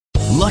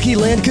Lucky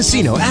Land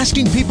Casino,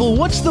 asking people,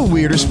 what's the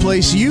weirdest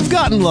place you've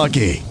gotten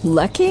lucky?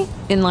 Lucky?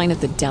 In line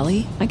at the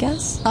deli, I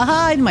guess?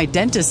 Aha, in my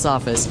dentist's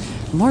office.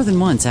 More than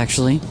once,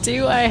 actually.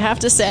 Do I have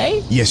to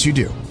say? Yes, you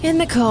do. In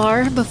the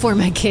car before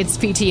my kids'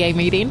 PTA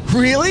meeting.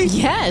 Really?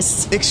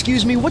 Yes.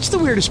 Excuse me, what's the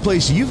weirdest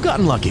place you've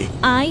gotten lucky?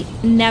 I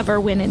never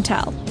win and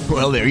tell.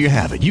 Well, there you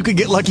have it. You can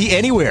get lucky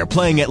anywhere,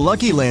 playing at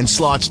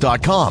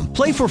LuckyLandSlots.com.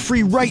 Play for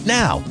free right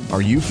now.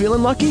 Are you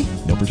feeling lucky?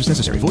 No purchase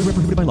necessary. Void where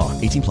prohibited by law.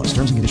 18 plus.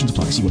 Terms and conditions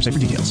apply. See website for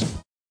details.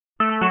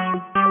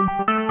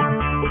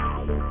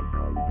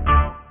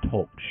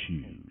 Talk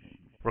shoes.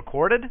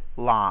 Recorded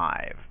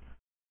live.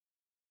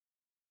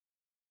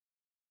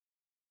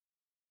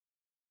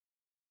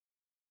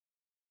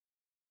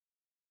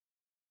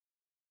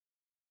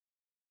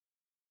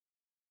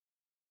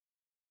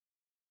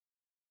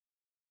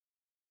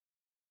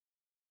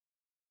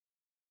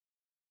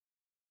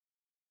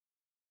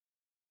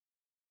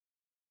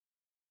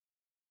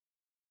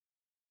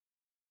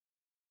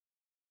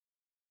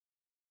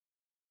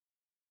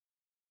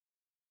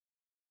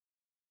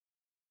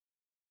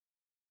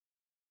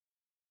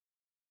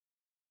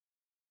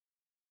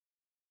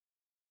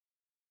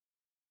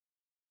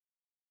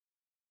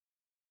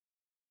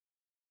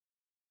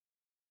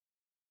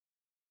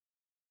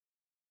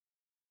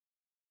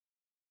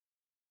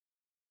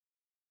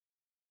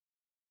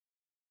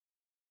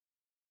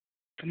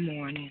 Good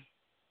morning.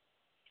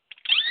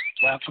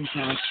 Welcome to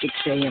our 6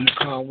 a.m.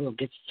 call. We'll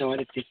get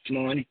started this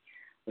morning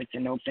with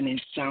an opening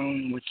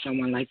song. Would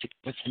someone like to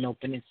give us an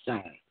opening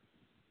song?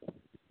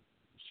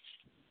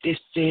 This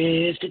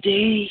is the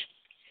day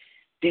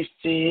that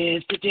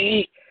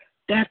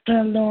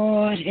the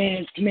Lord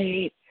has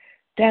made,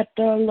 that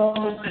the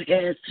Lord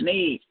has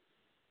made.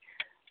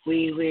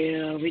 We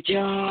will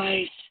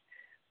rejoice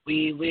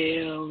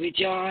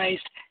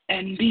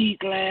and be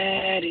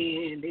glad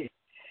in it.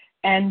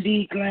 And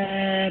be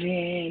glad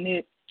in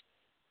it.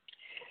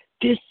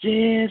 This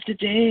is the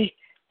day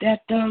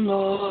that the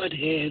Lord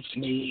has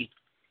made.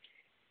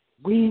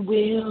 We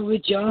will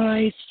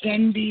rejoice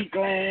and be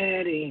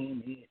glad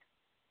in it.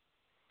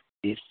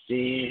 This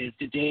is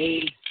the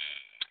day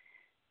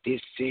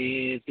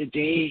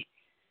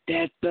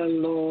that the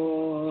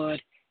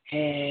Lord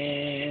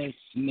has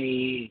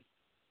made.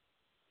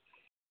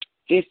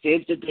 This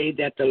is the day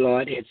that the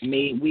Lord has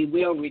made. We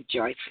will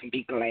rejoice and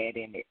be glad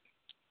in it.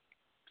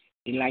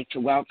 We'd like to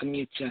welcome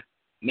you to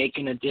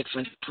Making a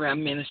Difference Prayer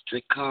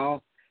Ministry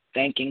call,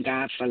 thanking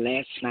God for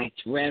last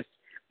night's rest,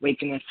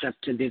 waking us up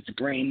to this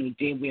brand new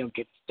day. We'll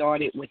get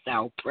started with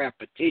our prayer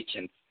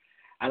petitions.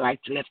 I'd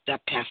like to lift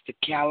up Pastor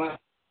Keller,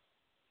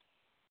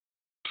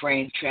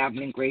 praying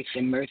traveling grace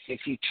and mercy as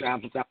he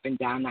travels up and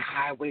down the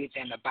highways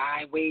and the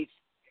byways,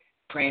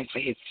 praying for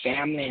his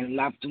family and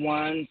loved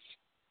ones.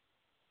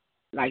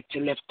 I'd like to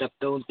lift up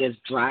those that's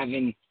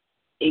driving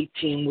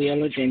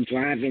 18-wheelers and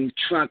driving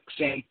trucks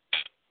and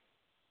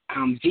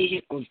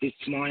vehicles this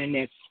morning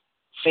that's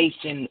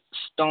facing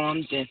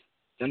storms in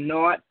the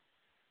north.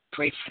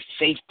 Pray for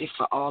safety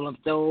for all of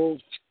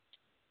those.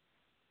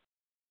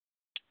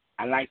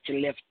 I like to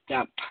lift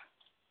up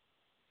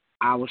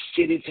our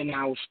cities and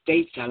our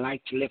states. I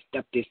like to lift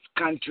up this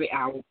country,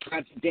 our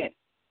president.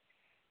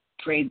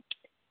 Pray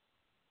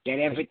that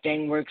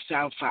everything works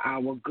out for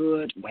our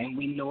good when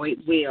we know it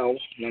will,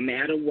 no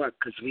matter what,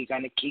 because we're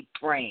going to keep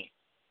praying.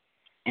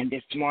 And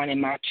this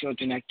morning, my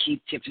children are Keith,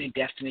 Tiffany,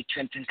 Destiny,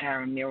 Trenton,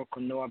 Karen,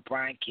 Miracle, Noah,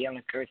 Brian,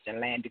 Kaylin, Kirsten,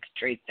 Landix,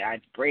 Trey,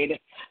 Dodge, Breda.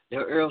 The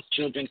Earl's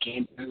children,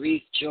 Candy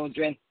Marie's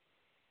children,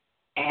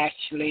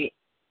 Ashley,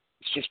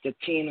 Sister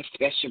Tina.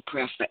 Special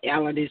prayer for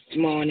Ella this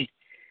morning.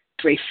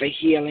 Pray for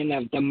healing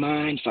of the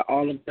mind for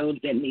all of those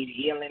that need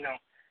healing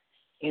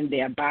in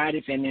their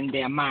bodies and in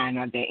their mind.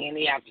 Are there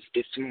any others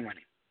this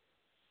morning?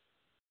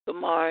 Good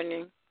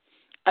morning.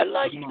 I'd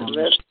like to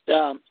lift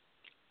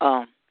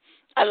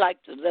I'd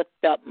like to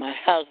lift up my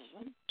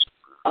husband.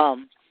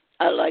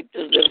 I'd like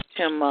to lift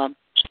him up,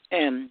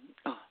 and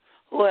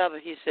whoever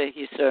he said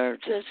he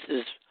serves as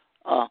his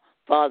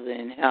Father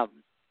in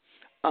heaven.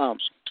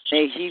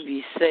 May he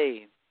be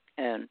saved,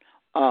 and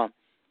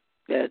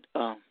that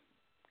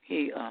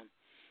he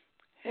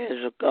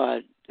has a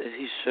God that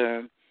he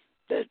serves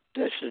that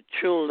is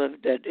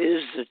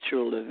the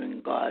true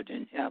living God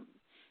in heaven.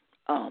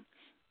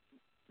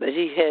 But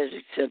he has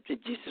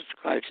accepted Jesus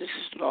Christ as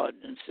his Lord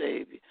and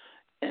Savior.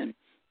 And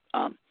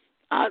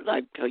I'd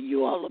like for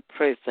you all to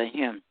pray for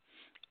him.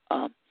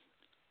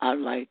 I'd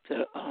like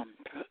to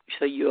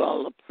for you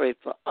all to pray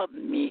for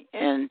me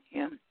and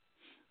him.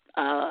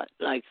 I'd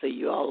like for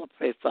you all to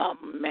pray for our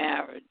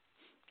marriage,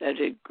 that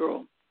it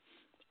grow,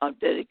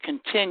 that it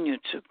continue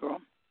to grow.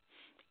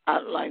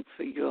 I'd like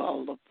for you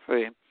all to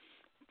pray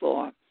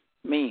for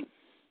me.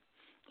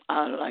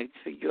 I'd like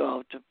for you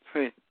all to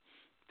pray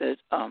that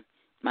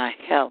my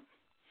health,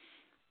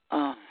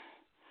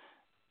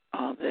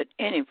 that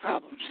any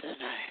problems that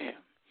I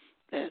have,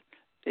 that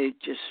they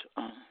just,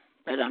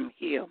 that I'm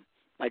healed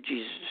by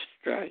Jesus'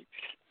 stripes.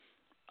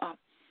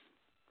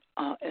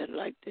 And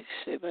like they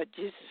say, by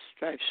Jesus'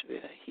 stripes we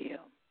are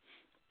healed.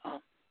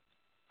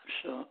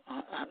 So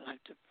I'd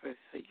like to pray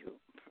for you.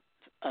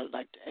 I'd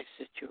like to ask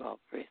that you all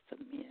pray for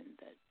me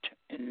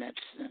in that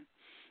sense.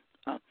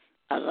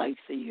 I'd like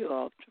for you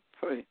all to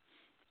pray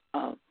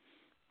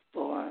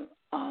for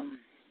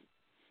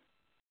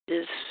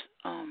this.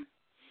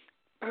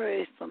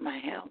 Pray for my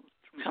health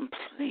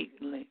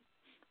completely.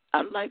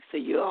 I'd like for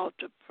you all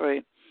to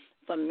pray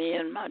for me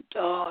and my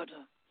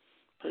daughter.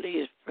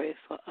 Please pray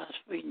for us.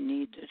 We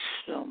need it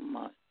so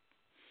much.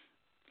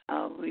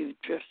 We've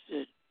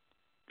drifted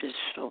this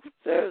so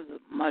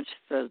much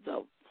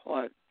further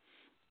apart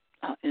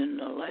in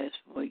the last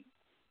week.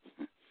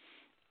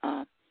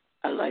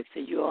 I'd like for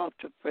you all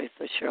to pray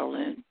for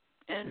Charlene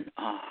and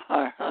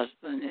her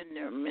husband in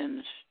their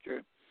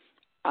ministry.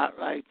 I'd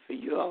like for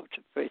you all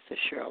to pray for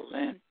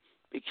Charlene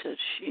because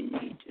she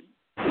needs it.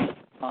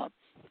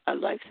 I'd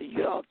like for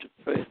you all to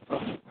pray for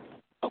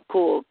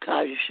Akul,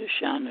 Kaja,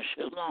 Shoshana,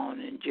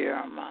 Shalon, and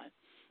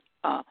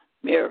Jeremiah,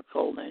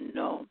 Miracle, and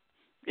Noah,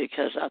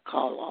 because I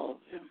call all of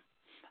them.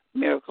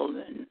 Miracle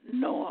and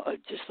Noah are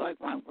just like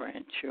my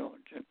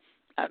grandchildren.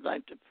 I'd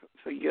like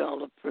for you all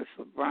to pray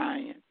for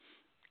Brian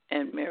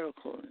and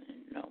Miracle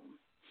and Noah.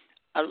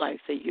 I'd like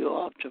for you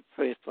all to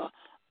pray for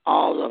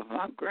all of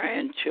my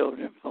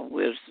grandchildren for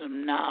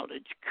wisdom,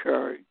 knowledge,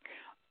 courage,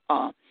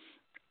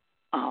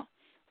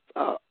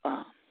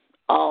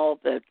 all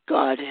that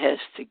God has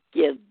to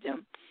give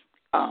them,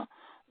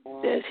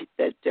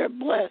 that they're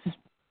blessed.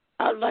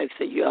 I'd like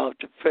for you all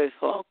to pray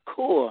for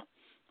Akua.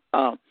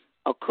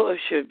 Akua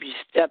should be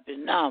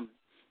stepping out,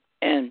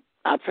 and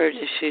I pray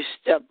that she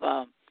step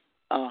out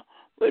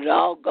with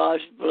all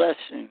God's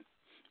blessing.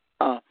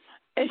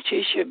 And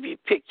she should be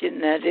picking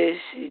that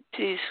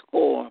ACT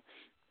score,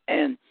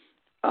 and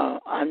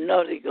I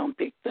know they're going to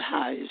pick the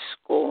highest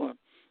score.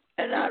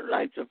 And I'd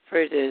like to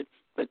pray that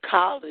the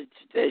college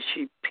that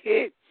she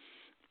picked,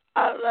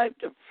 I'd like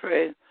to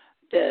pray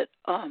that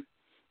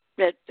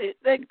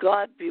that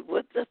God be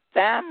with the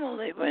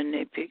family when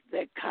they pick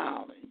that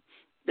college,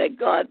 that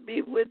God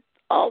be with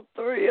all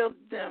three of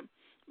them.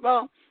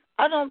 Well,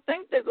 I don't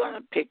think they're going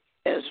to pick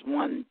as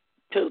 1,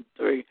 2,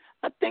 3.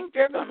 I think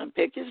they're going to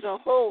pick as a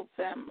whole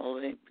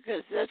family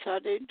because that's how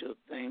they do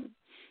things.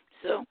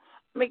 So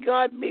may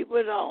God be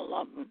with all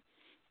of them.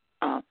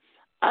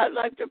 I'd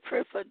like to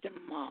pray for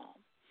them all.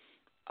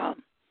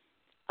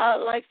 I'd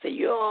like for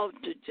you all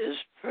to just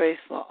pray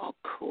for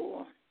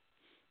Akua.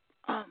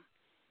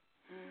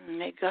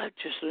 May God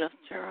just lift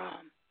her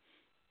up.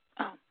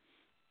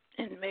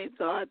 And may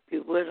God be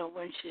with her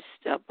when she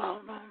step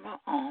out on her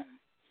own.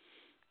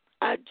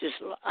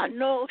 I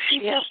know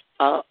she has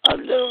a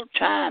little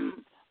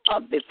time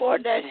before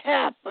that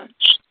happened,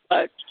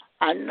 but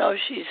I know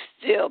she's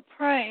still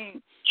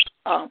praying.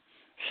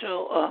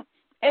 So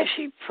as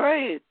she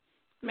prays,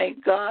 may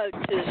God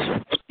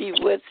just be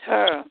with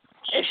her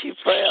as she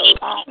prays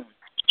along.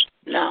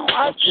 Now,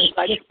 I'd just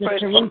like to pray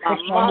for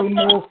my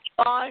mother.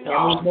 I'd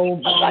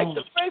like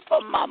to pray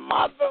for my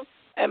mother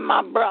and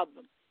my brother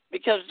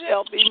because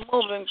they'll be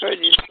moving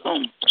pretty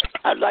soon.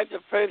 I'd like to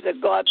pray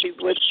that God be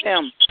with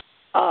them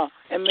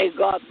and may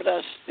God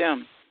bless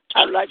them.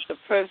 I'd like to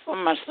pray for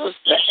my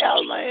sister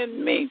Ella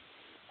and me,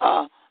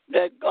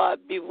 that God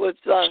be with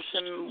us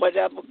and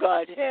whatever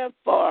God has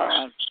for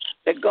us,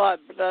 that God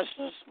bless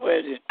us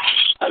with it.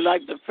 I'd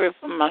like to pray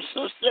for my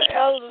sister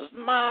Ella's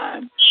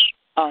mind,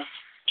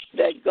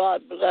 that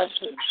God bless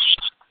her.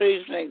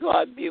 Please may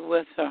God be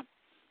with her.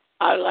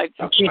 I'd like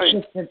to pray.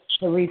 Sister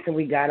Teresa,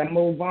 we got to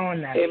move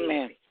on now.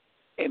 Amen.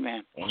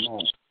 Amen.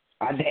 Amen.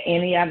 Are there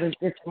any others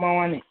this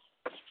morning?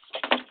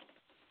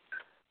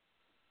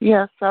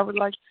 Yes, I would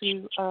like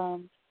to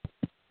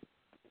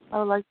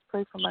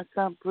pray for my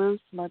son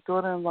Bruce, my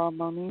daughter-in-law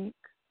Monique.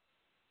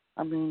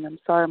 My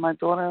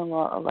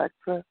daughter-in-law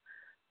Alexa,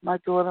 my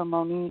daughter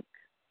Monique,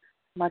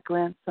 my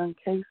grandson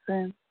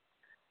Kason,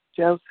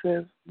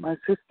 Joseph, my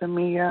sister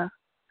Mia,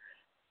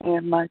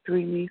 and my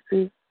 3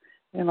 nieces.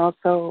 And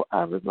also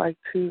I would like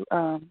to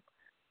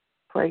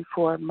pray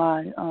for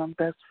my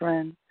best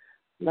friend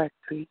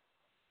Lexi.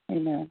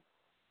 Amen.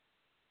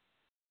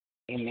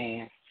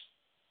 Amen.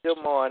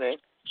 Good morning.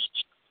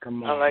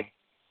 Come on.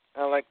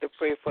 I like to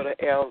pray for the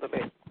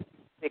elderly,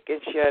 sick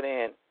and shut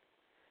in.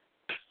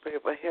 Pray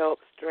for help,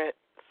 strength,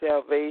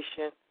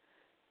 salvation,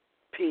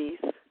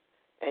 peace,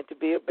 and to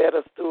be a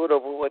better steward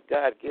over what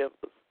God gives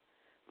us.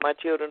 My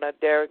children are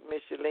Derek,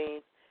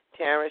 Micheline,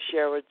 Terrence,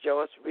 Shara,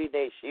 Joyce,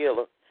 Renee,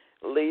 Sheila,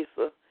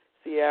 Lisa,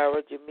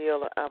 Ciara,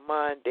 Jamila,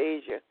 Armand,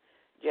 Deja,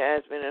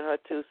 Jasmine and her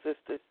 2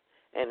 sisters,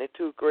 and the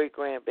 2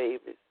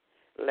 great-grandbabies,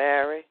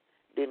 Larry,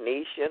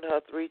 Denisha and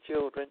her 3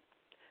 children,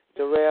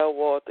 Darrell,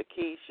 Walter,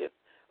 Keisha,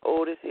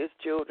 Otis, his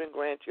children,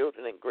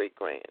 grandchildren, and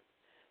great-grand,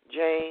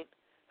 Jane,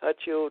 her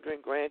children,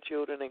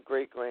 grandchildren, and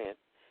great-grand,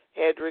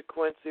 Hedrick,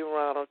 Quincy,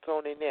 Ronald,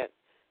 Tony Nett,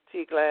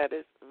 T.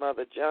 Gladys,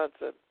 Mother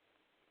Johnson,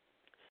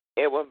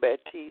 Edwin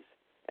Baptiste,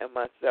 and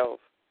myself,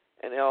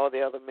 and all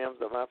the other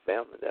members of my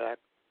family that I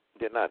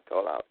did not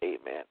call out.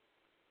 Amen.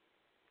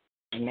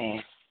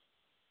 Amen.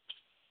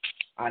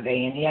 Are there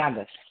any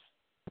others?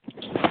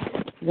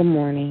 Good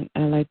morning.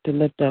 I'd like to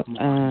lift up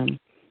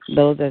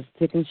those that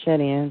sick and shut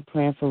in,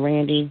 praying for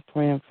Randy,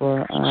 praying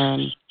for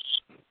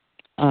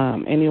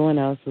anyone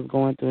else who's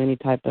going through any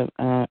type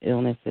of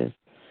illnesses.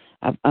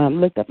 I've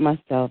looked up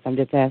myself. I'm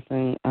just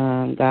asking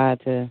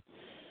God to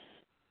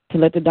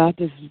let the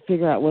doctors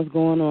figure out what's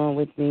going on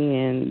with me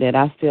and that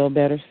I feel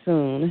better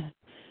soon.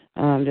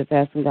 Just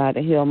asking God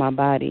to heal my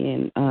body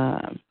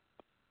and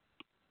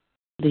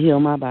to heal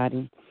my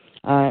body.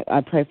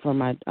 I pray for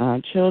my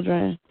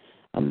children.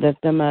 I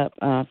lift them up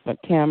for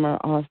Cameron,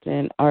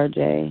 Austin,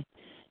 RJ,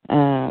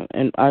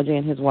 and RJ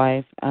and his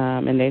wife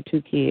and their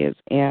 2 kids.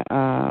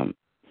 And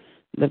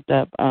lift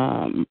up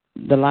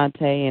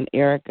Delante and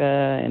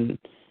Erica and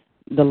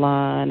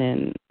Delon,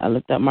 and I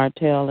lift up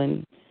Martell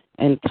and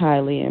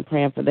Kylie, and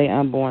praying for their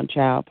unborn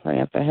child,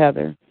 praying for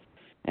Heather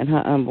and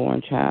her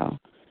unborn child.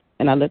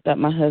 And I lift up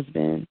my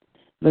husband,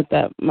 lift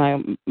up my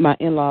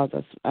in-laws,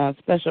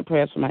 special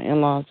prayers for my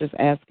in-laws, just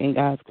asking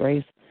God's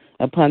grace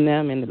upon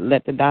them and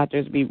let the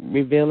doctors be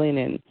revealing.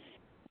 And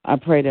I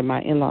pray that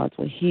my in-laws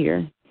will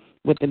hear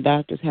what the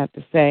doctors have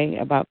to say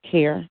about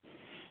care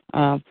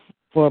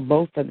for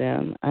both of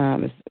them,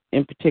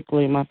 in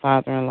particular my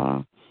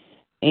father-in-law.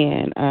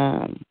 And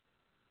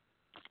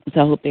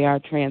so I hope they are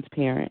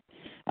transparent.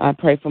 I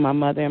pray for my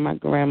mother and my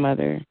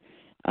grandmother,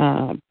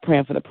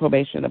 praying for the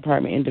probation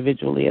department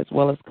individually as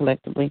well as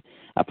collectively.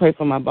 I pray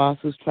for my boss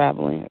who's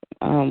traveling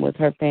with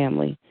her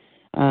family.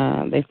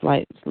 Their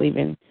flight's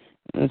leaving,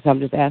 and so I'm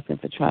just asking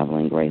for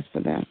traveling grace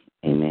for them.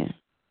 Amen.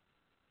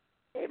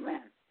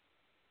 Amen.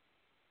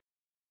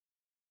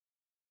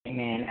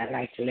 Amen. I'd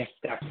like to lift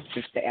up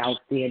Sister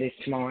Althea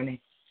this morning.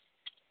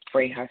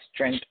 Pray her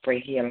strength,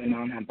 pray healing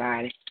on her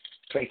body.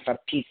 Pray for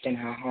peace in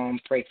her home.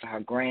 Pray for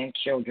her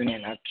grandchildren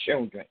and her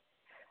children.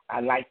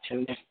 I'd like to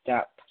lift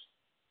up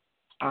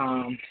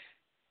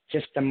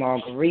Sister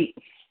Marguerite,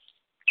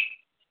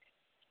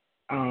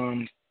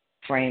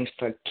 praying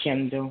for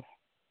Kendall,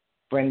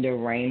 Brenda,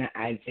 Raina,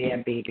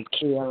 Isaiah, baby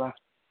Kayla,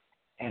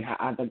 and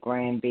her other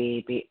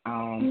grandbaby.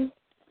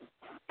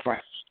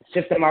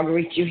 Sister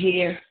Marguerite, you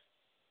here?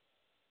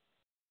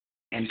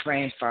 And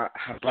praying for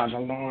her brother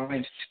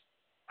Lawrence,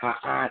 her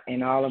aunt,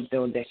 and all of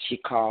those that she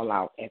called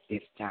out at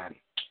this time.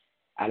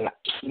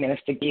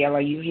 Minister Gail,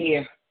 are you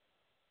here?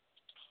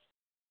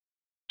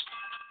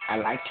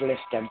 I'd like to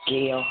lift up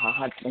Gail, her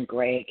husband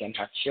Greg, and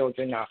her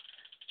children are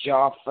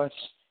Joffus,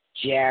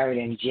 Jared,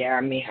 and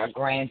Jeremy, her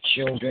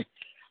grandchildren,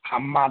 her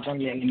mother,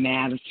 Lily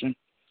Madison,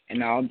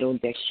 and all those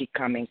that she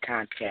come in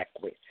contact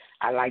with.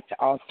 I'd like to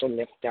also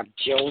lift up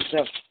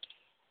Joseph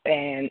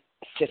and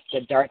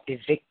Sister Dorothy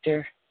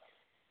Victor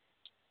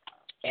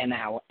and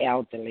our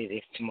elderly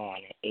this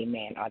morning.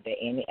 Amen. Are there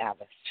any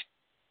others?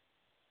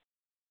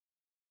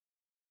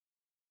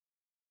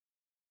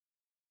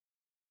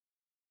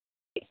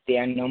 If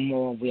there are no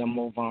more, we'll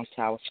move on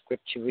to our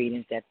scripture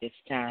readings at this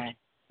time.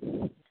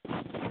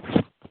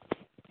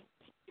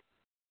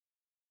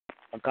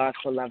 For God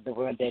so loved the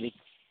world that he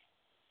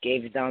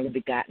gave his only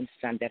begotten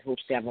Son, that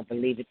whosoever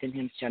believeth in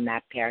him shall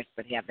not perish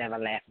but have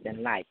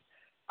everlasting life.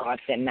 God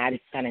sent not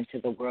his Son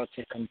into the world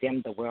to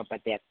condemn the world,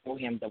 but that through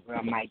him the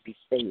world might be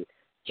saved.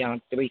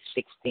 John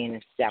 3:16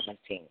 and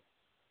 17.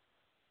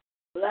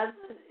 Blessed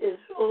is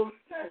whose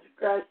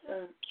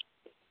transgression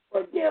is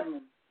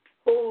forgiven,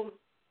 whose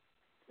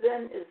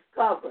sin is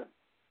covered.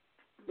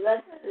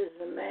 Blessed is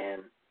the man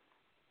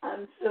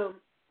unto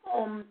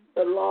whom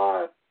the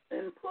Lord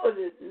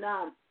imputeth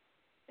not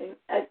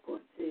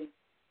iniquity,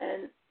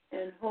 and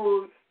in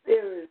whose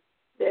spirit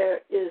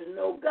there is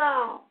no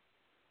guile.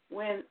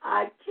 When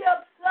I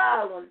kept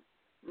silent,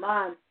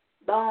 my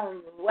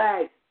bones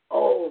waxed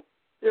old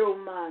through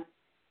my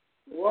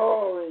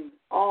worrying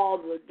all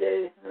the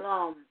day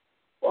long,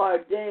 for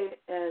day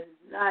and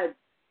night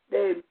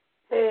they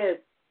had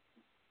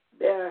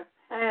their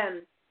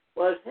hand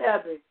was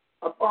heavy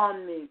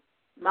upon me.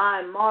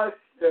 My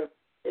moisture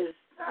is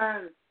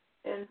turned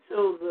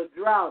into the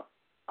drought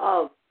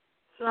of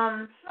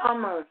some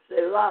summer,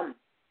 Selah.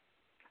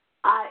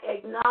 I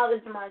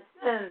acknowledge my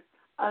sin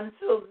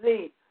unto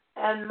thee,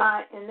 and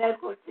my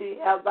iniquity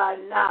have I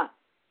not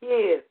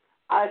hid.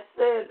 I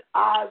said,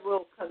 I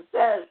will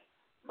confess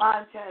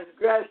my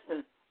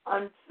transgression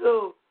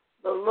unto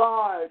the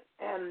Lord,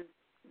 and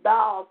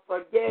thou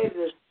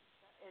forgavest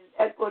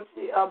the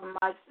iniquity of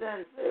my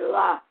sin,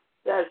 Selah.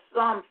 That's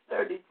Psalms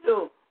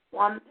 32,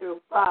 1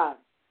 through 5.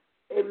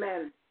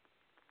 Amen.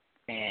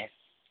 Amen.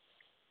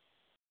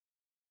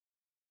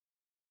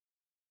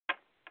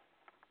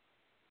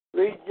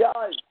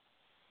 Rejoice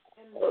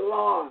in the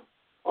Lord,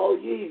 O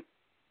ye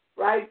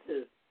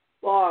righteous,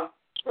 for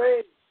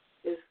praise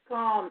is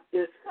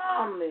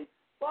calmly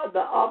for the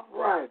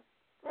upright.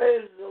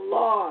 Praise the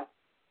Lord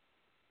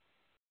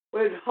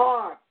with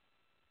harp.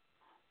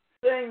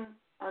 Sing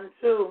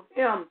unto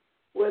him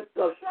with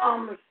the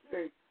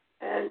psalmistry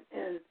and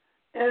an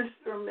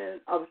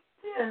instrument of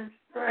 10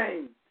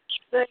 strings.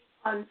 Sing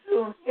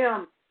unto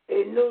him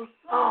a new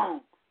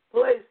song.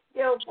 Play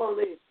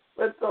skillfully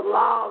with the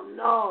loud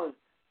noise.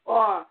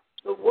 For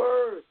the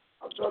word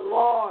of the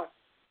Lord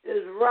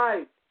is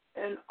right,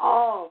 and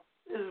all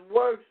his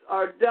works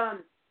are done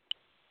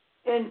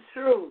in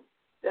truth.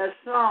 That's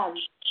Psalm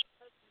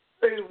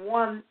 3,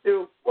 1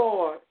 through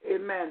 4.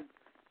 Amen.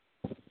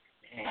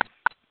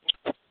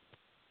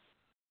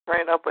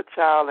 train up a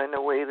child in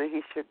the way that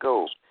he should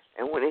go,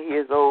 and when he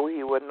is old,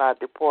 he will not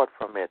depart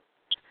from it.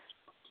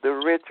 The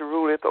rich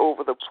ruleth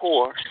over the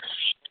poor,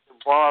 the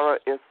borrower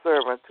is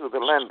servant to the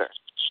lender.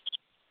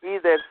 He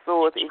that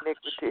soweth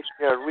iniquity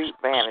shall reap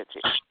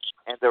vanity,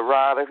 and the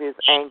rod of his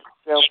anger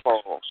shall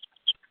fall.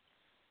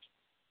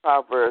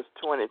 Proverbs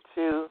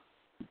 22,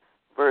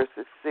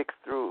 verses 6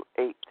 through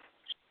 8.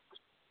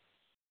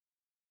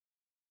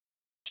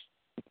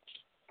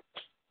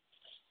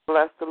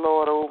 Bless the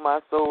Lord, O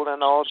my soul,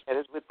 and all that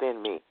is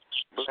within me.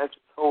 Bless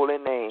his holy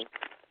name.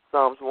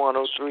 Psalms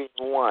 103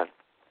 and 1.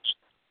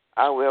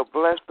 I will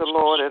bless the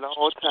Lord at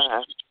all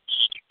times.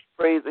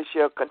 Praises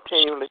shall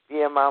continually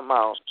be in my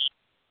mouth.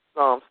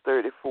 Psalms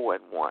 34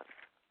 and 1.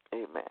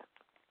 Amen.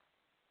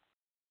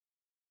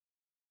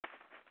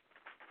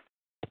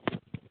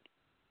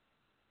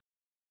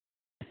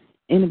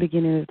 In the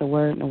beginning is the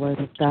Word, and the Word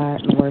is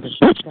God, and the Word is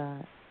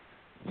God.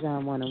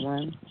 John 1 and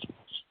 1.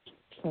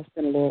 Trust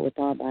in the Lord with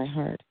all thy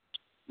heart.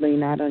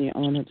 Lean not on your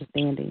own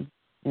understanding.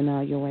 In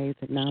all your ways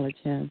acknowledge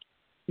him.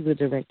 He will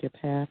direct your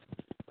path.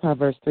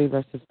 Proverbs 3,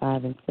 verses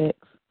 5 and 6.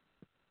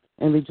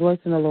 And rejoice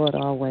in the Lord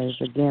always.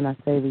 Again, I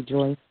say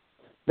rejoice.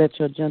 Let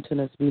your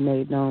gentleness be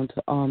made known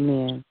to all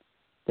men,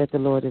 that the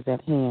Lord is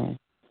at hand.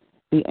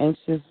 Be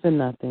anxious for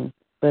nothing,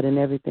 but in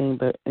everything,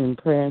 but in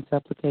prayer and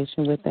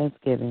supplication with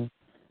thanksgiving.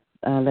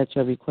 Let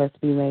your requests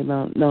be made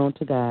known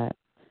to God,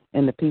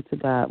 and the peace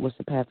of God, which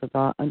surpasses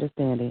all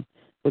understanding,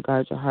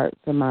 regard your hearts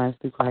and minds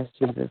through Christ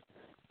Jesus.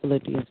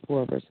 Philippians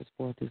 4, verses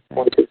 4 through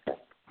 7.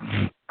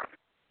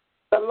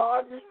 The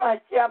Lord is my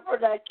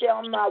shepherd, I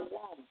shall not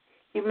want.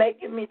 He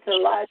maketh me to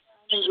lie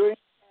down in green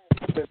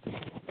pastures. He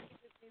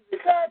leadeth me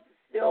beside the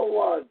still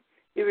waters.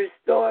 He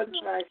restores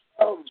my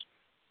soul.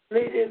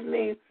 Leadeth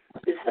me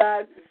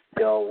beside the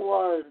still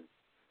waters.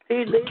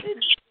 He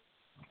leadeth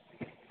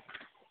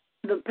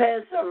the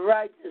paths of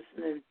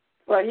righteousness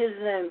for his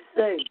name's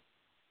sake.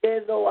 Yea,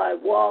 though I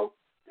walk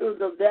through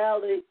the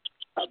valley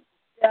of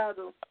the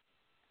shadow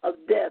of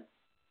death,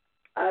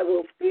 I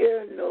will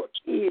fear no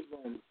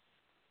evil,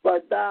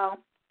 but thou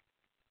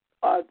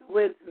art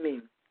with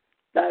me.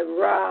 Thy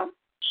rod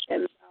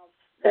and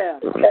thy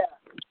staff,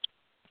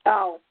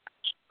 thou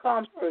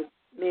comfort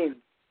me.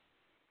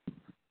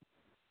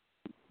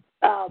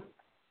 Thou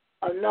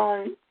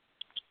anoint,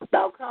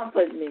 thou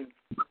comfort me.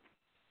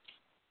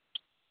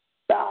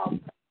 Thou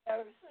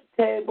preparest a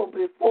table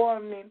before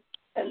me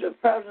in the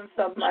presence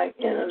of my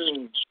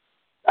enemies.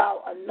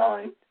 Thou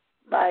anoint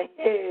my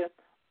head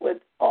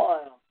with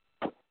oil.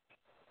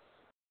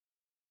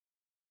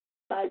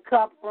 My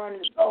cup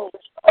runneth over.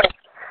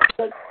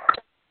 Goodness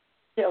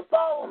shall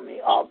follow me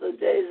all the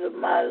days of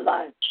my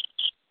life.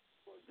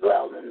 I will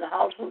dwell in the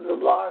house of the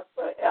Lord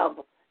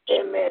forever.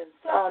 Amen.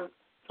 Psalm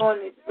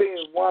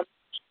 23, 1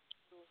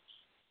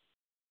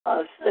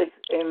 6.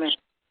 Amen.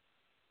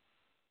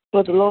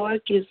 For the Lord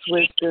gives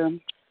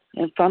wisdom,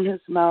 and from his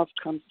mouth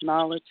comes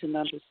knowledge and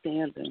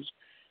understanding.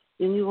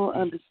 Then you will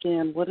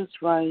understand what is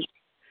right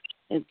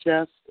and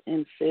just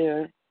and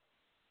fair.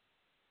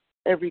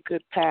 Every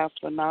good path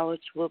for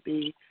knowledge will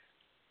be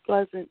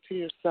pleasant to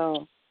your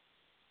soul.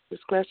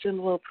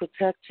 Discretion will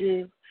protect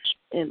you,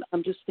 and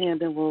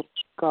understanding will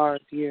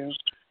guard you.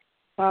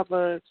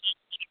 Proverbs,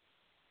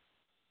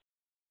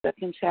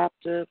 2nd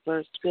chapter,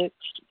 verse 6,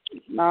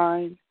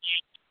 9,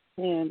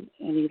 10,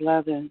 and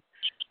 11.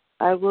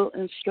 I will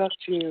instruct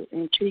you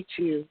and teach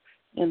you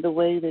in the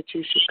way that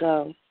you should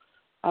go.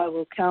 I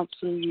will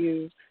counsel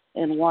you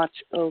and watch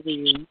over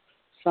you.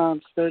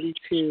 Psalms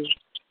 32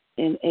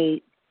 and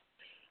 8.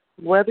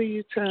 Whether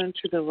you turn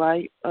to the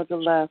right or the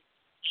left,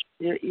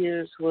 your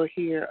ears will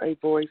hear a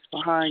voice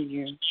behind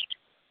you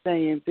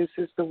saying, this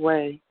is the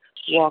way,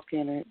 walk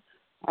in it.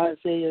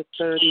 Isaiah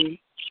 30,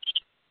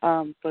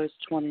 verse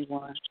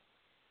 21.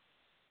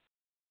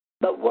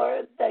 The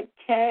word that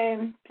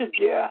came to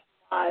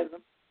Jeremiah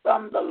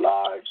from the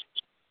Lord,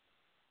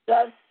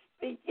 thus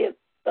speaketh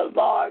the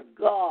Lord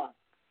God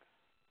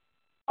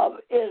of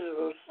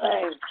Israel,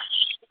 saying,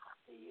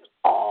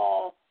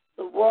 all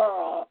the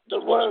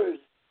words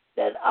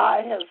that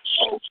I have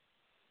spoken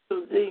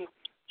to thee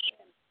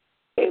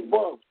in a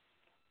book.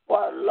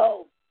 For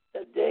lo,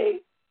 the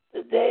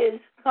days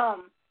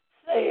come,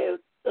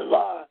 saith the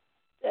Lord,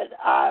 that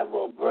I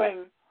will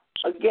bring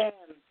again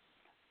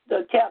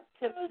the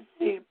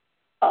captivity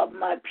of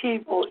my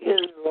people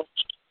Israel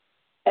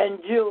and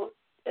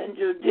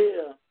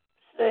Judea,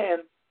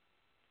 saying,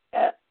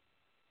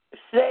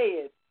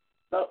 saith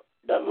the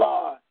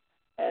Lord,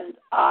 and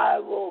I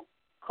will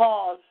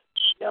cause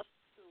them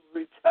to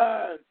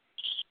return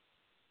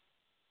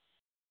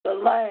the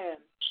land,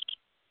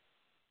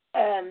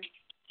 and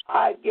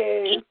I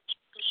gave to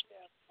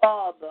their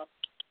father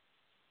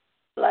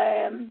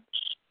land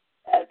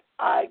that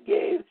I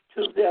gave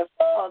to their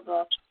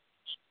father,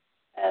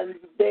 and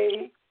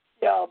they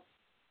shall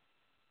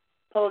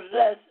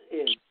possess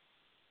it.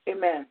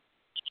 Amen.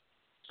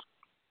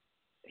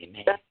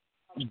 Amen.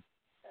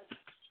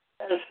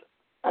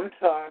 I'm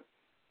sorry.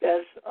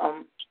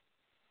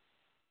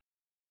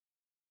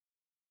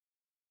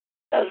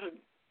 That's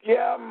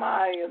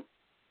Jeremiah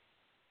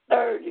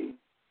 30,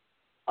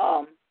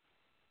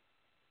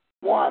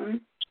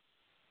 1,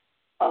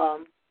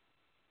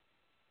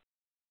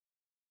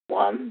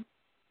 1,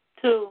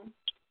 2,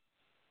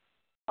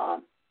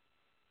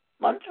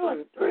 1, 2,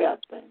 and 3, I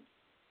think.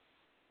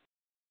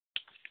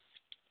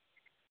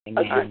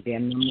 Are there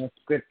no more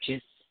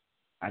scriptures?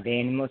 Are there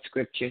any more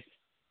scriptures?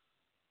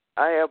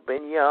 I have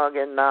been young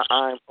and now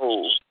I'm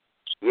old.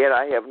 Yet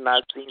I have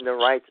not seen the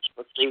righteous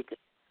forsaken,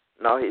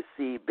 nor his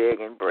seed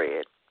begging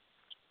bread.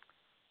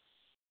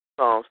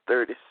 Psalms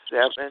 37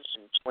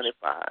 and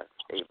 25.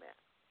 Amen.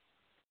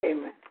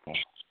 Amen.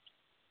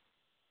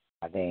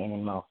 Are there any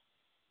more?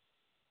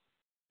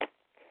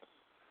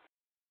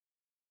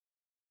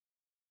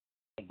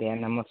 If there are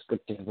no more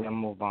scriptures, we'll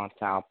move on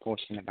to our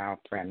portion of our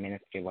prayer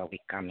ministry where we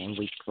come and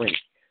we pray.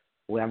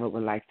 Whoever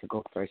would like to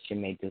go first, you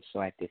may do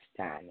so at this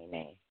time.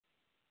 Amen.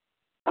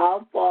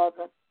 Our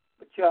Father,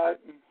 which art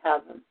in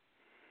heaven,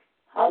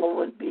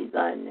 hallowed be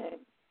thy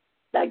name.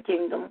 Thy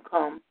kingdom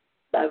come,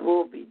 thy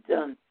will be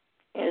done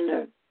in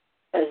earth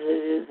as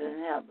it is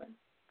in heaven.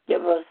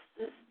 Give us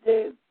this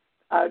day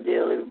our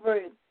daily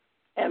bread,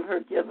 and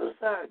forgive us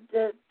our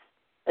debts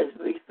as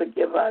we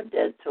forgive our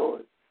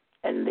debtors.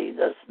 And lead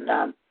us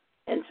not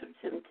into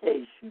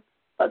temptation,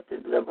 but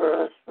deliver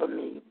us from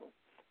evil.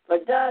 For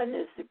thine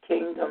is the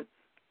kingdom,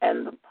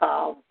 and the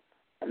power,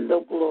 and the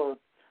glory,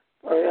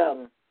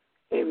 forever.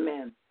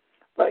 Amen.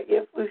 For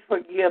if we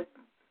forgive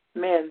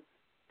men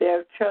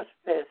their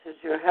trespasses,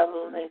 your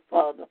heavenly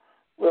Father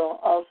will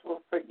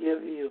also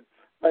forgive you.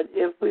 But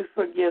if we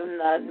forgive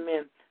not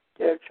men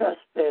their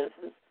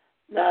trespasses,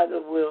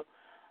 neither will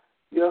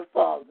your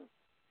Father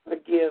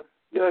forgive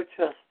your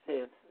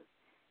trespasses.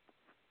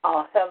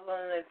 Our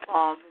heavenly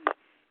Father,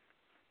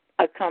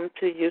 I come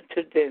to you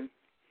today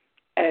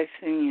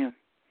asking you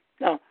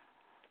now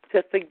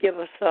to forgive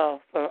us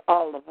all for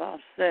all of our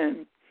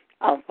sins,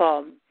 our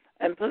Father.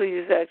 And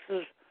please,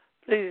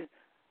 please,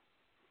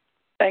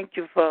 thank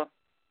you for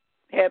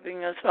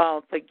having us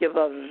all forgive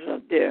others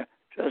of their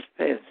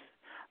trespasses.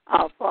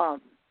 Our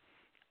Father,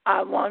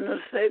 I want to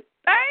say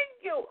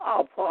thank you,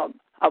 our Father.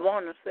 I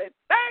want to say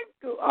thank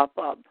you, our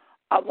Father.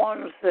 I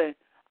want to say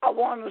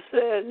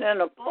it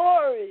in a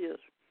glorious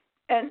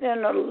and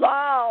in a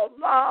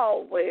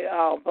loud way,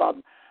 our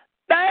Father.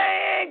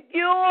 Thank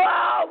you,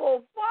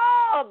 our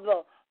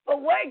Father, for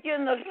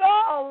waking us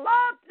all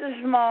up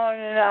this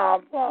morning,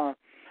 our Father.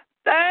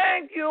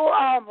 Thank you,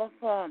 Abba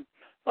Father,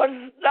 for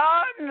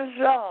starting us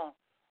off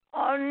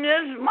on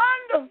this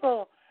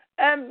wonderful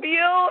and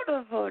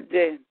beautiful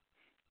day,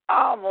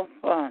 Abba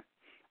Father.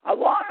 I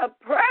want to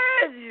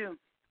praise you,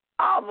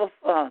 Abba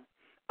Father.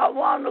 I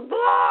want to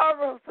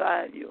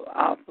glorify you,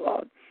 Abba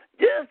Father.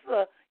 Just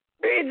for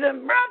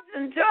breathing breath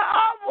into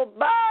our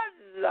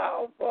bodies,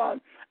 Abba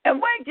Father,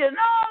 and waking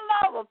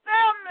all our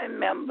family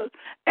members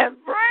and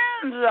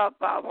friends up,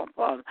 Abba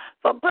Father,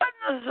 for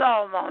putting us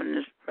all on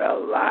this prayer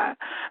line,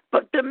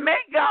 but to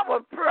make our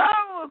prayer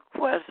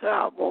requests,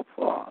 Abba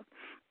Father.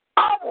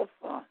 Abba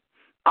Father,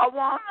 I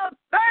want to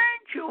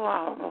thank you,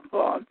 Abba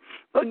Father,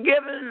 for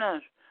giving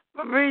us,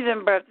 for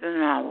breathing breath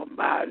in our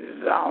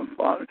bodies, Abba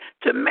Father,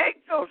 to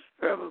make those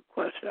prayer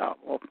requests,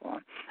 Abba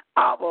Father.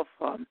 Abba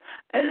Father,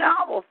 and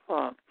Abba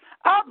Father,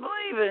 I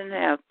believe and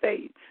have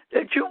faith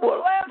that you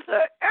will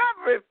answer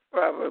every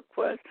prayer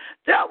request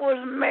that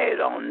was made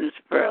on this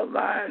prayer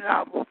line,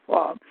 Abba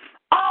Father.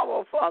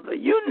 Abba Father,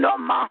 you know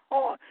my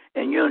heart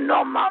and you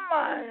know my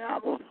mind,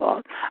 Abba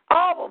Father.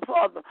 Abba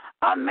Father,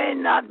 I may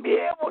not be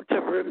able to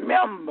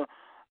remember,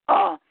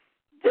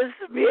 just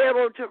to be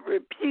able to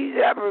repeat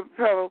every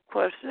prayer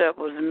request that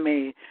was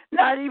made,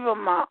 not even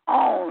my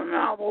own,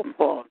 Abba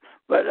Father.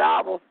 But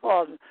Abba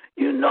Father,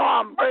 you know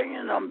I'm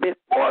bringing them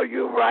before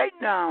you right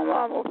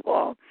now, Abba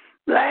Father,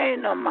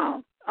 laying them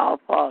out, Abba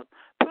Father.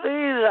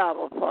 Please,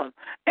 Abba Father,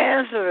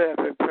 answer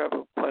every prayer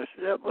request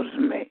that was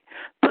made.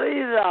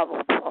 Please,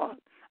 Abba Father,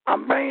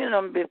 I'm bringing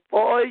them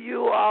before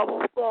you,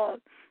 Abba Father.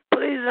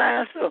 Please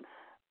answer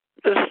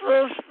the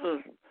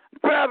sisters'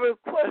 prayer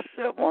requests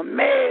that were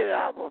made,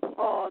 Abba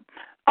Father.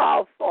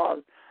 Our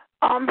Father,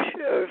 I'm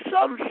sure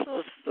some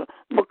sister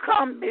will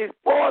come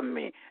before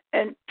me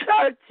and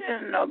touch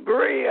and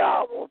agree,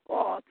 Abba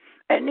Father.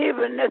 And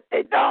even if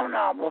they don't,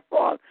 Abba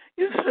Father,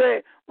 you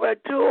say where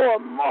two or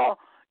more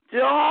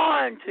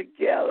join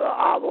together,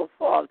 Abba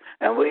Father.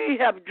 And we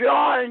have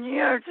joined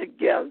here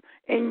together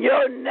in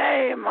your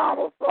name,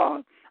 Abba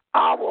Father.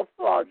 Abba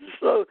Father.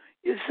 So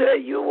you say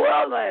you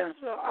will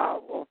answer,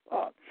 Abba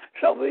Father.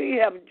 So we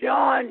have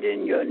joined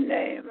in your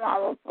name,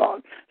 Abba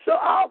Father. So,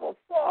 Abba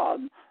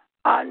Father,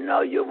 I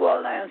know you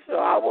will answer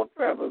our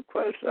prayer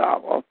requests,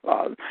 Abba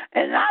Father.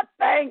 And I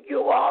thank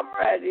you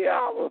already,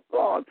 Abba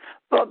Father,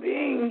 for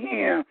being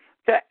here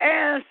to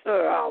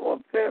answer our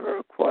prayer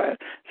requests.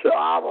 So,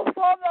 Abba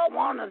Father, I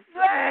want to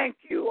thank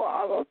you,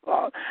 Abba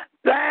Father.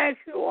 Thank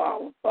you,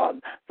 Abba Father,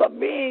 for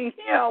being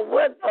here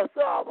with us,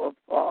 Abba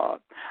Father.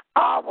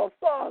 Abba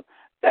Father,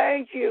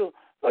 thank you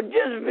for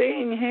just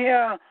being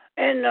here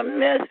in the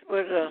midst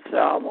with us,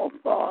 Abba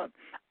Father.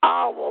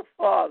 Abba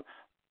Father,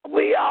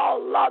 we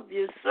all love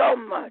you so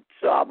much,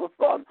 Abba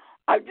Father.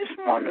 I just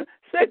want to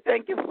say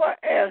thank you for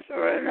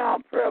answering our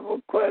prayer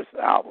request,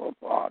 our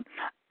Father.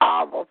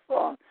 Our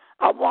Father,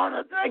 I want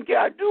to thank you.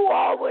 I do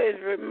always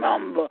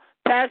remember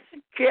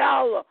Pastor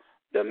Keller,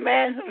 the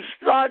man who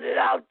started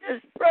out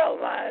this prayer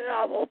line,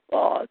 our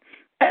Father.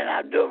 And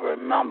I do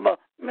remember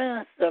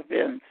Minister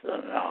Vincent,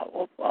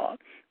 our Father.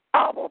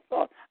 Our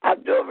Father. I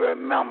do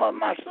remember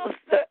my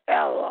sister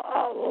Ella,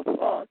 our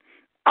Father.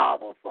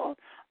 Our Father.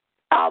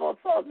 Our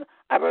Father.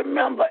 I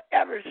remember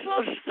every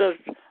sister's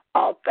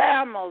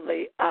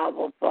family,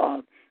 our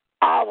Father.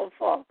 Our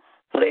Father.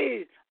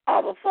 Please,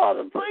 our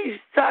Father, please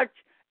touch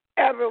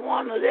every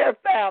one of their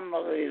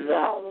families,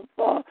 our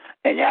Father,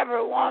 and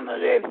every one of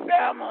their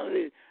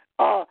families,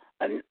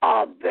 and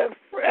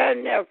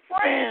their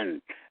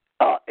friends.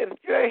 If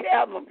they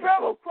have a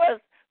prayer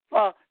request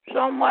for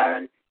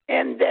someone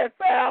in their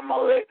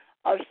family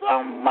or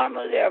someone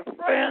of their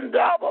friends,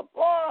 our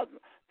Father,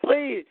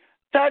 please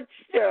touch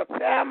their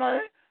family,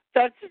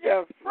 touch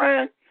their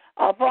friends.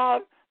 Our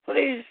Father,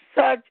 please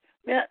touch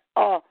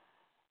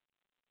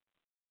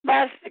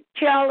Master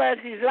Kelly as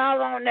he's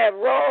out on that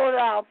road.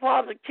 Our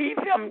Father, keep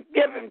him,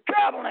 give him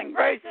traveling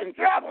grace and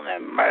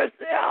traveling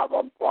mercy.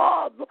 Our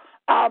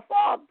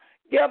Father,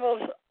 give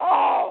us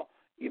all.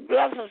 You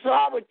bless us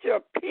all with your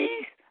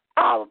peace,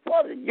 our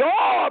Father,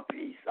 your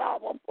peace, our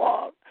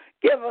Father.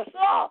 Give us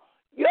all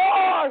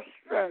your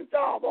strength,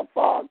 our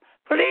Father.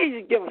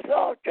 Please give us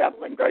all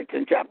traveling grace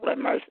and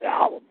traveling mercy,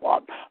 our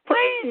Father.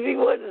 Please be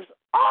with us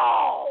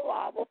all,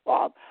 our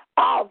Father.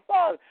 Our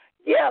Father,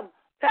 give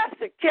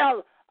Pastor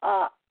Kelly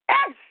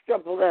extra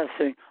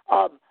blessing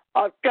of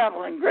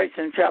traveling grace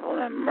and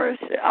traveling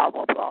mercy, our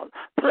Father.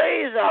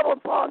 Please, our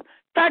Father,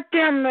 touch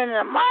him in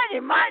a mighty,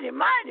 mighty,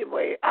 mighty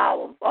way,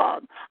 our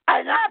Father.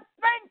 And I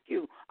thank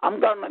you. I'm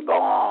going to go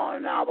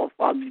on, our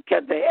Father,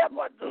 because they have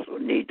others who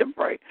need to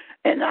pray.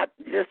 And I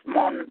just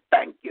want to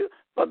thank you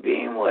for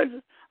being with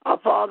us. Our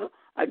Father,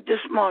 I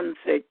just want to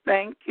say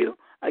thank you.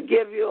 I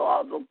give you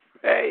all the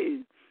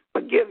praise.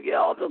 I give you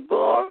all the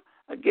glory.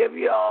 I give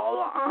you all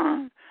the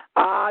honor.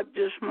 I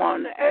just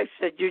want to ask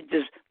that you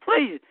just,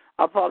 please,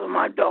 our Father,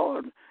 my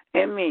daughter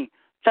and me,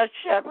 touch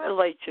that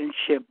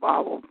relationship,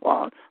 our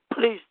Father.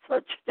 Please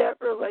touch that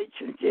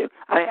relationship.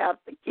 I have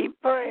to keep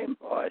praying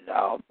for it,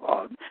 our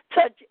Father.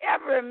 Touch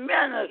every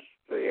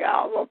ministry,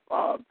 our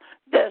Father,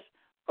 that's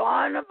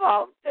going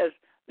about this.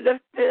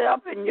 Lift it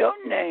up in your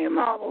name,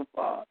 our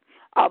Father.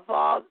 Our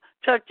Father,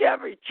 touch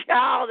every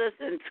child that's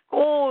in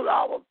school,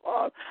 our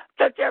Father.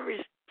 Touch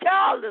every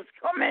child that's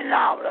coming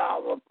out,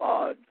 our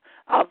Father.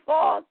 Our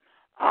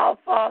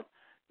Father,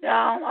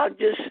 now I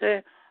just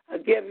say, I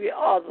give you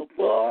all the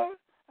glory.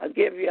 I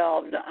give you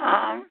all the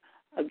honor.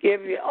 I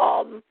give you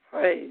all the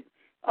praise.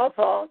 Our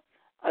Father,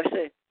 I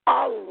say,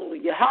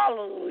 hallelujah,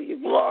 hallelujah,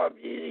 glory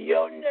be to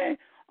your name.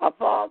 Our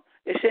Father,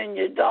 it's in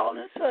your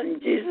darling Son,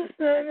 Jesus'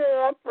 name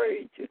that I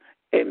pray to you.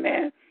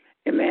 Amen,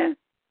 amen,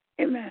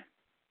 amen.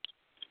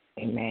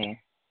 Amen.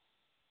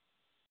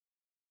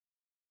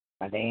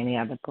 Are there any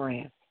other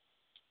prayers?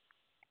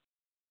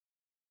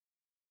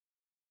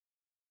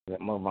 We'll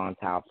move on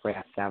to our prayer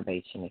of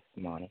salvation this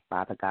morning.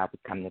 Father God, we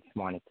come this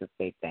morning to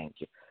say thank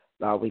you.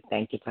 Lord, we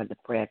thank you for the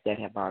prayers that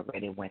have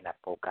already went up,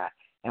 oh God.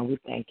 And we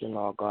thank you,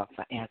 Lord God,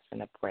 for answering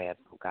the prayers,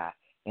 oh God,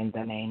 in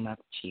the name of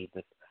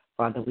Jesus.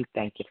 Father, we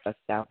thank you for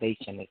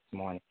salvation this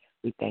morning.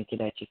 We thank you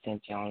that you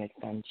sent your only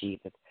Son,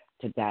 Jesus,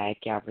 to die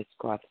at Calvary's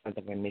cross for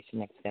the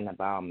remission of sin of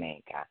all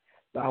mankind.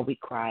 Lord, we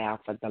cry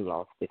out for the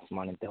lost this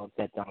morning, those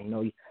that don't know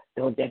you,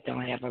 those that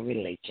don't have a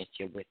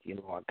relationship with you,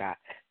 Lord God,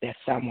 that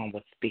someone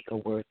would speak a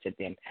word to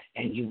them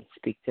and you would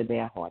speak to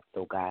their hearts,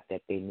 oh God,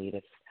 that they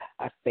need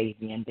a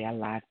Savior in their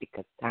lives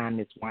because time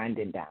is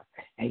winding down.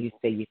 And you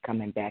say you're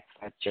coming back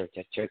for a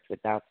church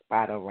without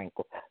spot or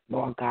wrinkle.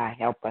 Lord God,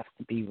 help us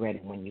to be ready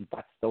when you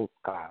bust those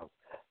clouds.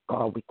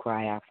 God, we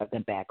cry out for the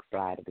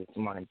backslider this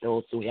morning,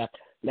 those who have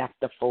left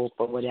the fold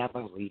for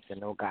whatever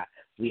reason, oh God.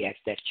 We ask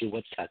that you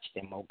would touch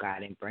them, oh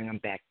God, and bring them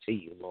back to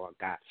you, Lord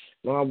God.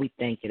 Lord, we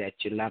thank you that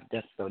you loved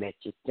us so that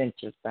you sent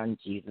your Son,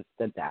 Jesus,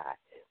 to die.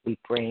 We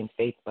pray in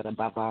faith, but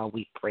above all,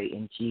 we pray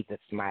in Jesus'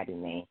 mighty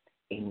name.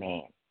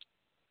 Amen.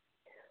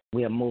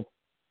 We'll move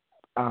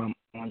on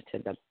to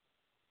the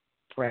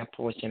prayer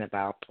portion of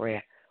our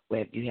prayer,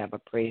 where if you have a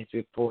praise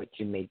report,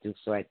 you may do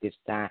so at this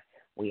time.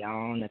 We are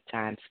on a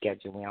time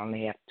schedule. We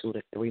only have 2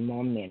 to 3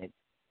 more minutes.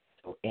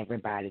 So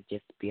everybody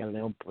just be a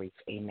little brief.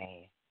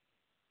 Amen.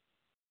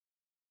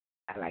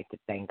 I'd like to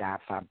thank God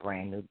for a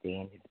brand new day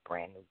and his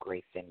brand new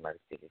grace and mercy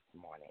this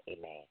morning.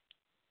 Amen.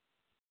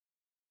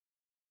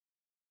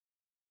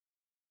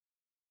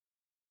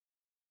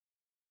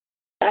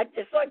 I'd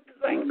just like to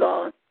thank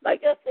God,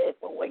 like I said,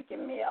 for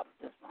waking me up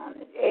this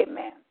morning.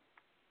 Amen.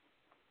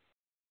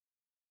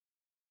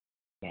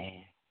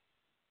 Amen.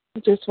 I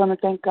just want to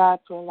thank God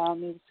for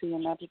allowing me to see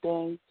another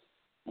day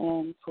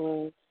and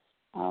for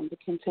the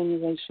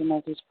continuation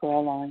of this prayer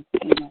line.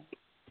 Amen.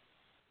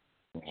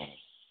 Amen.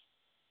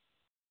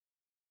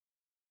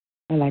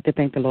 I'd like to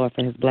thank the Lord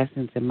for his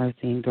blessings and mercy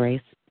and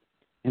grace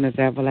and his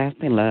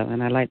everlasting love.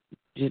 And I'd like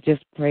to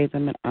just praise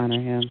him and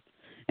honor him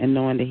and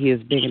knowing that he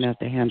is big enough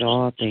to handle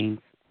all things.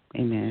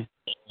 Amen.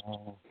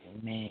 Oh,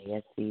 amen.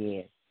 Yes, He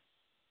is.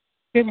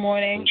 Good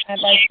morning. I'd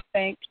like to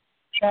thank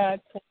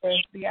God for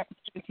the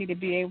opportunity to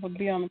be able to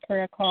be on the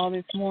prayer call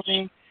this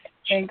morning.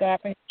 Thank God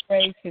for His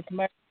grace, His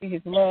mercy,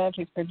 His love,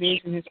 His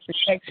provision, His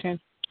protection.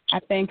 I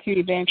thank you,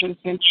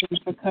 Evangelist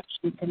Vincent, for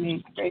coming for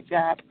me. Great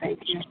job. Thank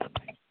you.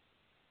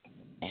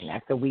 And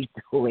that's what we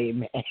do.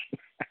 Amen.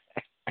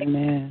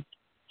 Amen.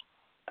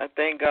 I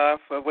thank God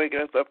for waking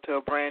us up to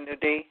a brand new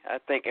day. I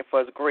thank Him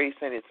for His grace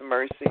and His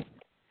mercy.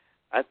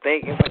 I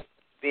thank Him for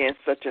being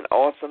such an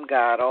awesome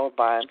God all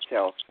by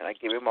Himself. And I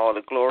give Him all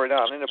the glory, the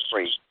honor, and the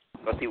praise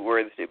because He's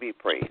worthy to be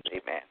praised.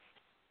 Amen.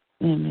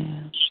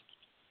 Amen.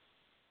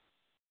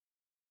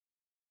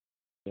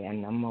 Yeah,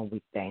 no more.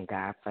 We thank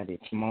God for this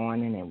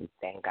morning, and we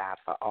thank God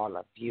for all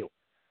of you.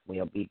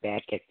 We'll be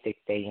back at 6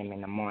 a.m.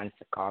 in the morning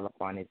to call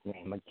upon His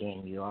name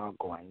again. You all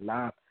go in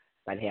love,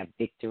 but have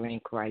victory in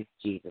Christ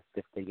Jesus.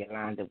 Sister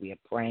Yolanda, we are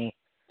praying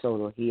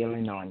total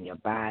healing on your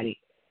body,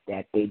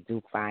 that they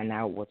do find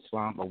out what's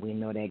wrong, but we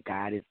know that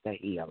God is the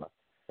healer.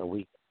 So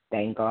we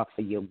thank God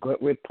for your good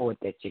report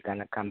that you're going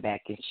to come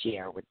back and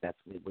share with us.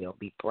 We will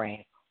be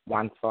praying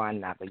one for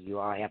another. You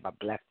all have a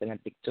blessed and a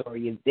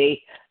victorious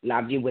day.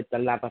 Love you with the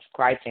love of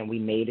Christ, and we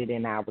made it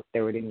in our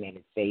 30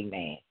 minutes.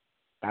 Amen.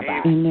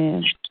 Bye-bye.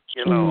 Amen.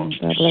 Shalom.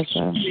 God bless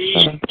you.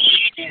 Bye-bye.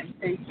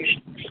 Thank you.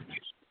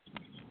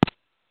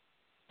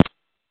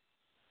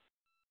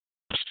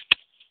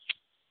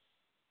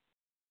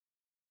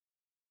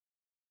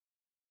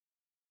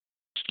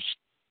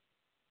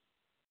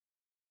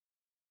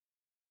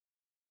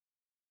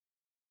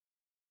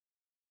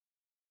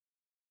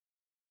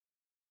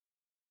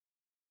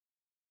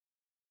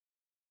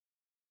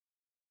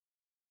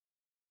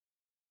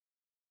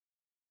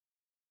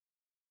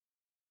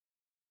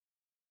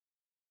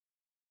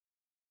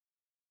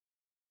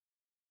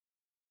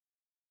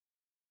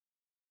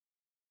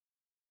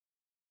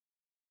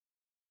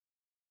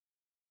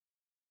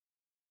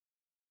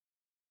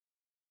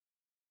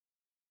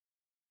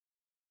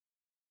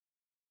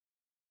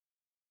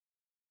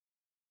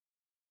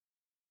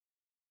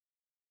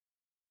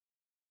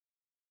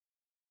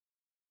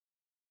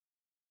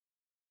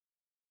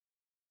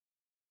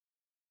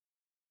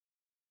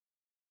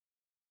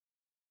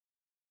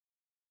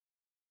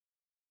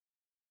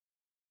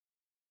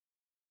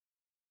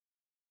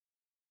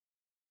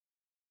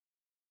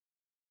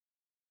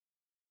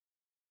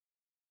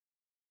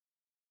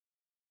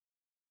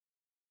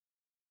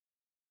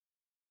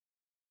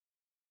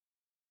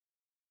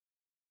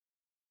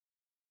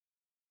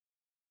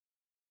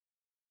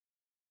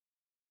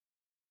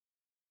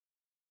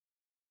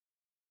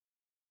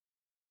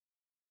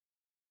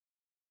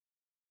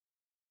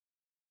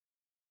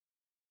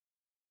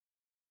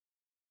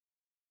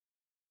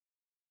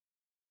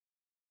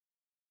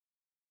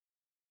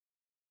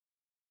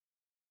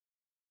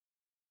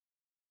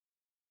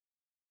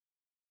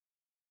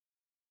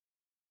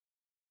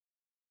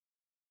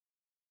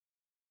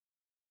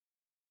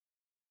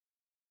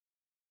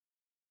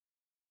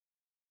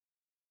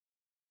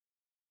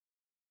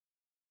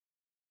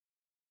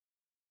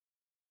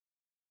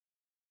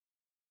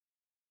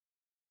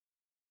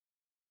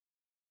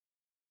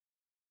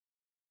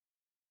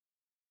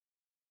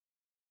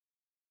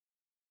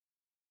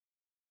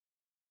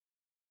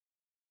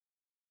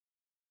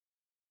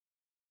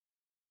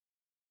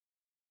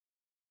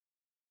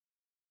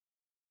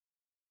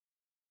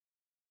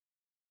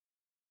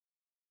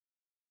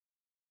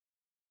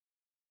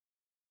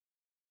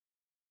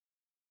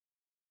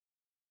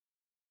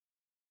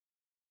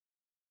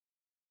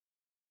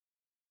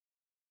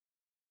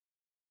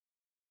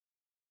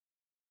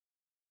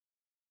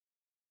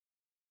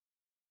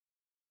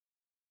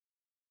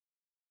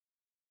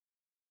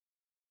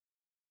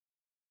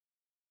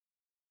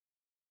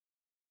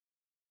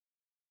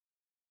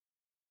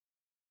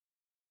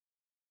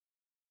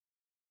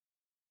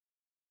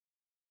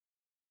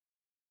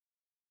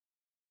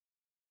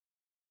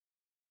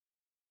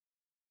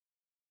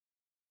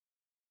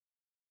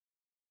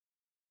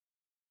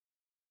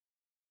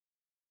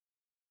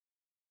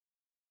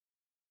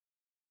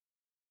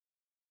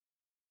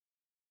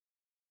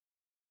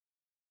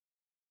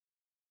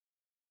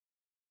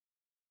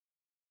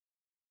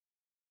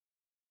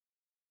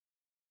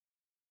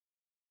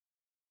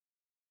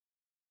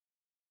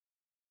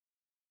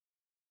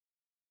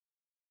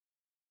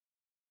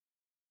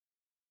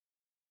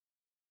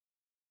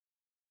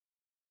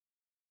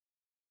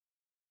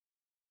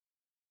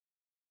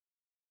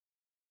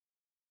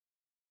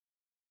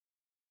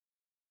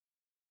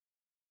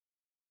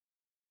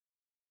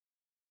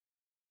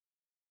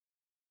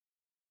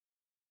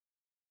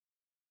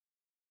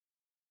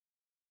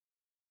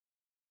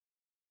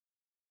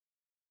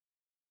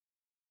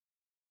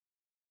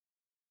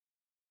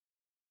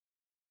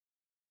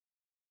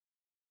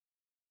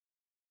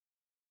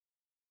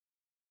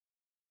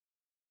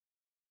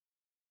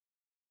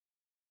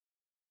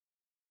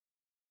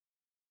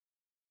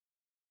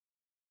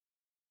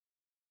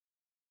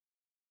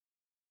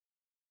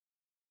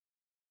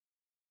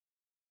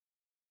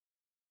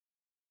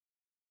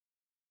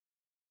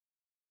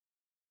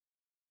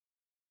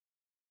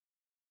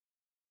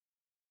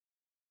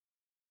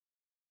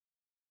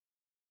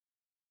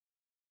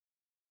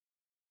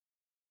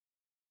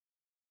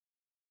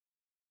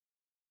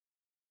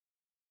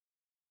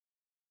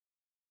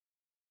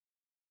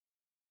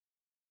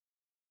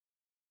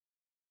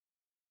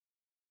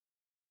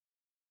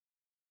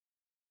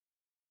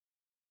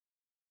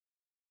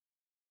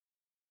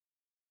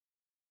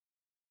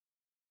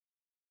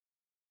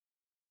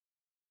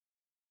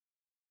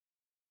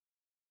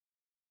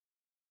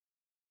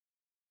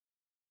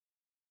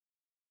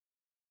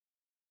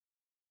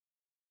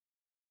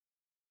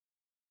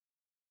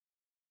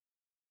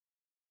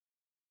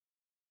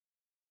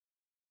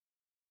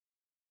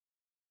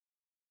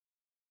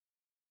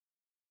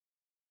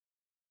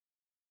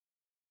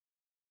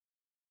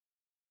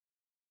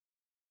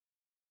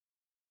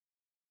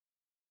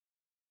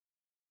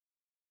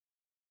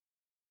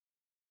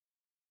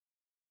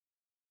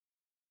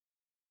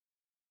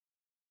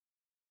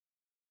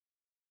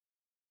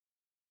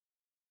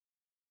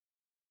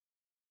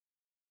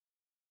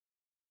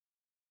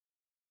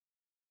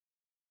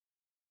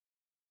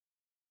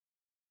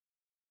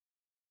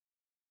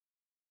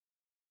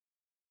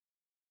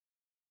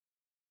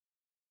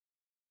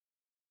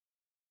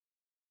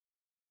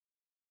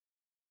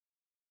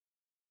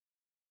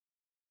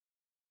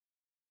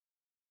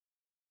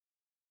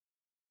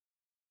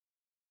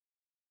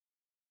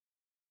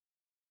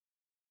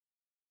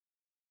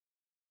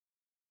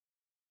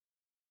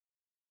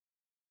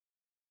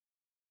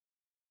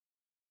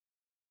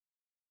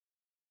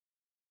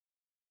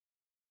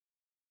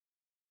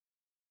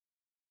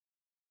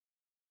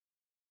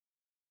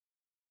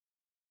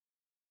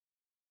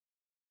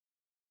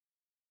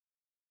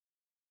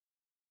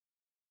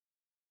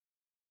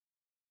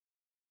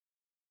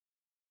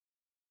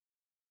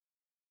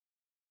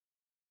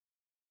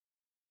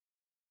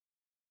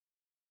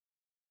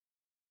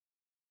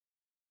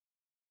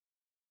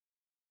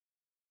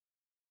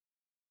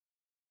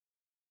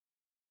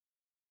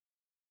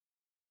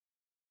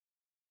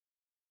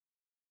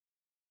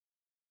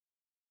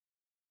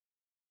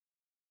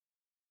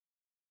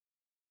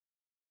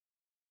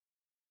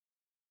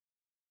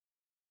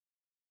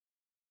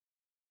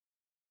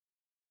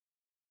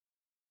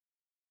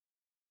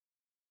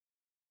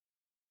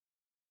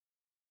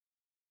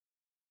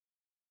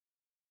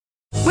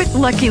 With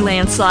Lucky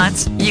Land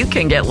Slots, you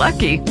can get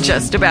lucky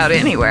just about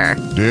anywhere.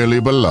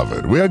 Dearly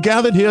beloved, we are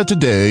gathered here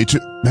today to...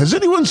 Has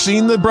anyone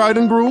seen the bride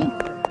and groom?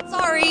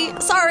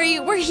 Sorry,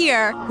 we're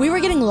here. We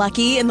were getting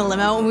lucky in the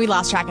limo and we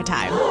lost track of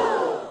time.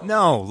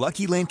 No,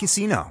 Lucky Land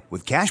Casino,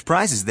 with cash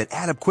prizes that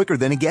add up quicker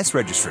than a guest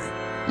registry.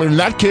 In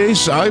that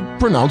case, I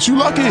pronounce you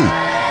lucky.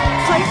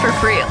 Play for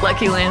free at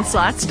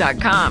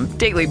LuckyLandSlots.com.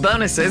 Daily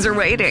bonuses are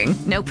waiting.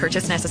 No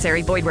purchase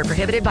necessary. Void where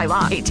prohibited by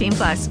law.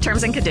 18+.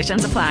 Terms and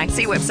conditions apply.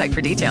 See website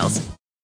for details.